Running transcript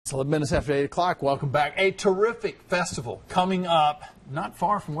It's 11 minutes after 8 o'clock. Welcome back. A terrific festival coming up not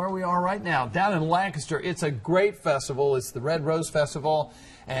far from where we are right now, down in Lancaster. It's a great festival. It's the Red Rose Festival,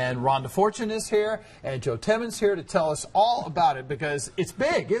 and Rhonda Fortune is here, and Joe Timmons here to tell us all about it, because it's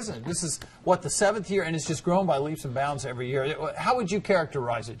big, isn't it? This is, what, the 7th year, and it's just grown by leaps and bounds every year. How would you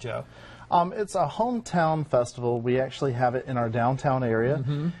characterize it, Joe? It's a hometown festival. We actually have it in our downtown area.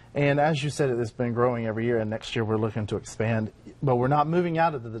 And as you said, it's been growing every year, and next year we're looking to expand. But we're not moving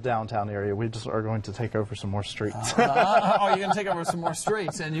out of the downtown area. We just are going to take over some more streets. Oh, you're going to take over some more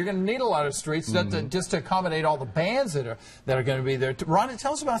streets, and you're going to need a lot of streets just to accommodate all the bands that are going to be there. Rhonda,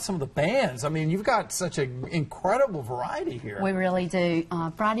 tell us about some of the bands. I mean, you've got such an incredible variety here. We really do.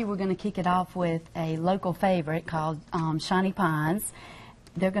 Friday we're going to kick it off with a local favorite called Shiny Pines.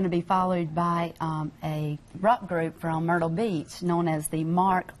 They're going to be followed by a rock group from Myrtle Beach known as the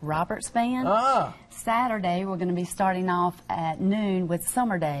Mark Roberts Band. Saturday, we're going to be starting off at noon with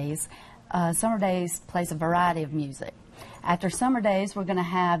Summer Days. Summer Days plays a variety of music. After Summer Days, we're going to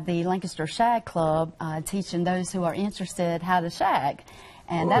have the Lancaster Shag Club teaching those who are interested how to shag.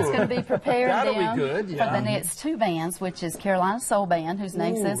 And that's going to be prepared them for the next two bands, which is Carolina Soul Band, whose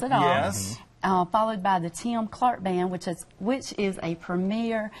name says it all. Yes. Followed by the Tim Clark Band, which is a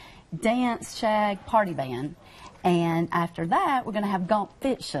premier dance shag party band. And after that, we're going to have Gump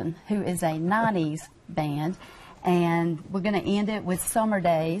Fiction, who is a 90s band. And we're going to end it with Summer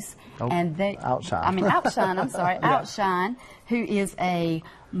Days. Outshine. Outshine, I'm sorry. Outshine, who is a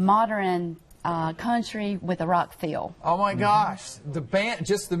modern country with a rock feel. Oh my gosh, the band,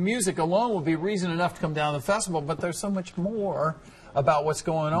 just the music alone will be reason enough to come down to the festival, but there's so much more about what's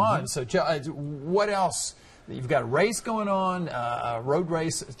going on. So what else? You've got a race going on, a road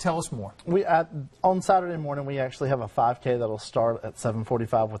race. Tell us more. On Saturday morning, we actually have a 5K that'll start at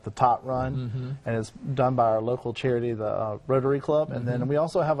 7:45 with the Tot Run, and it's done by our local charity, the Rotary Club. And then we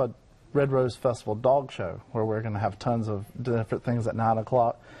also have a Red Rose Festival dog show, where we're going to have tons of different things at 9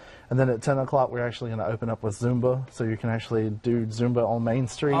 o'clock. And then at 10 o'clock, we're actually going to open up with Zumba, so you can actually do Zumba on Main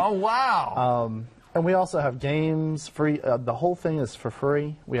Street. Oh, wow. And we also have games free. The whole thing is for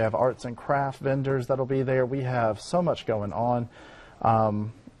free. We have arts and craft vendors that'll be there. We have so much going on.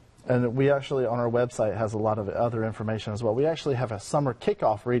 And we actually, on our website, has a lot of other information as well. We actually have a summer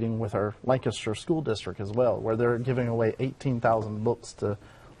kickoff reading with our Lancaster School District as well, where they're giving away 18,000 books to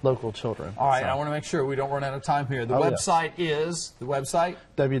local children. All right, I want to make sure we don't run out of time here. The website is, the website?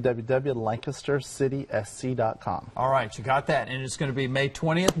 www.lancastercitysc.com. All right, you got that. And it's going to be May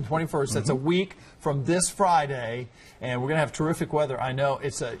 20th and 21st. That's a week from this Friday. And we're going to have terrific weather. I know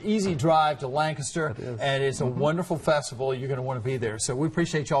it's an easy drive to Lancaster, and it's a wonderful festival. You're going to want to be there. So we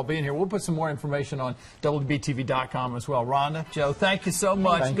appreciate you all being here. We'll put some more information on WBTV.com as well. Rhonda, Joe, thank you so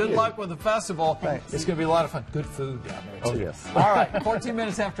much. Good luck with the festival. Thanks. It's going to be a lot of fun. Good food down there, too. Oh, yes. All right, 14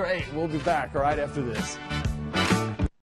 minutes after 8. We'll be back right after this.